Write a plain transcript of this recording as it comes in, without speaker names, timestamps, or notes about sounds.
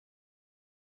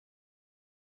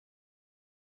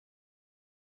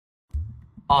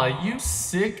Are you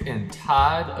sick and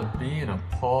tired of being a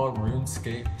poor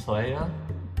Runescape player?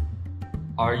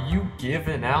 Are you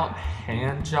giving out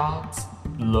hand jobs,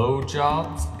 blow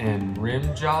jobs, and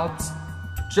rim jobs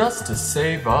just to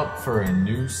save up for a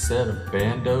new set of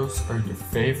bandos or your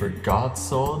favorite god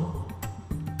sword?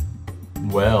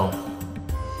 Well,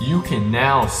 you can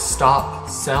now stop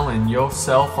selling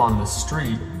yourself on the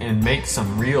street and make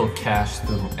some real cash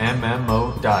through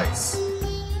MMO Dice.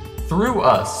 Through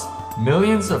us,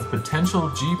 millions of potential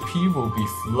GP will be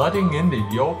flooding into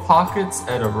your pockets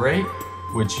at a rate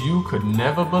which you could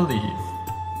never believe.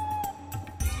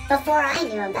 Before I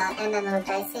knew about MMO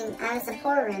dicing, I was a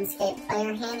poor RuneScape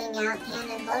player handing out hand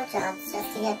and blowjobs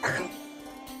just to get by.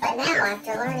 But now,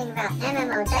 after learning about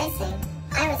MMO dicing,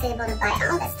 I was able to buy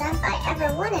all the stuff I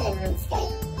ever wanted in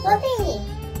RuneScape.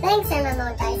 Whoopee! Thanks,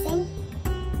 MMO dicing.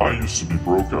 I used to be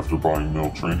broke after buying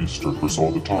male trainee strippers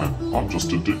all the time. I'm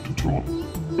just addicted to them.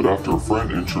 But after a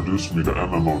friend introduced me to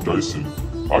MMO dicing,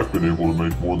 I've been able to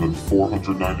make more than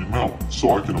 490 mil,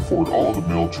 so I can afford all the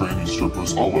male trainee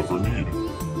strippers I'll ever need.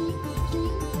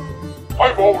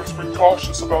 I've always been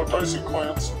cautious about dicing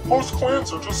clans. Most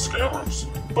clans are just scammers,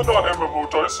 but not MMO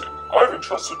dicing. I've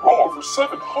entrusted well over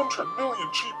 700 million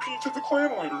GP to the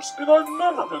clan leaders, and I've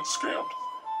never been scammed.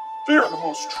 They are the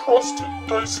most trusted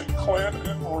dicing clan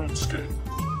in RuneScape.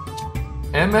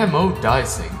 MMO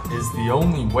dicing is the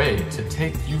only way to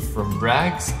take you from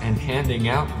rags and handing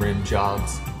out rim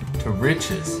jobs to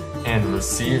riches and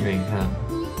receiving them.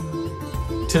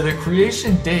 To the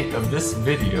creation date of this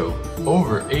video,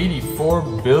 over 84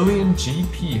 billion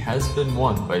GP has been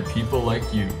won by people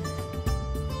like you.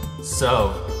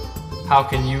 So, how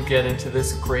can you get into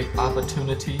this great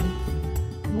opportunity?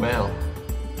 Well,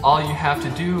 all you have to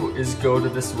do is go to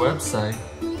this website,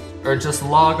 or just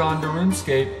log on to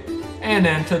RuneScape and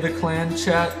enter the clan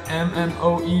chat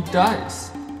MMOE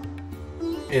Dice.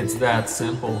 It's that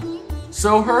simple.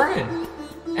 So hurry,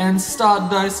 and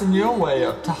start dicing your way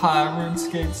up to high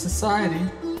RuneScape society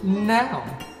now.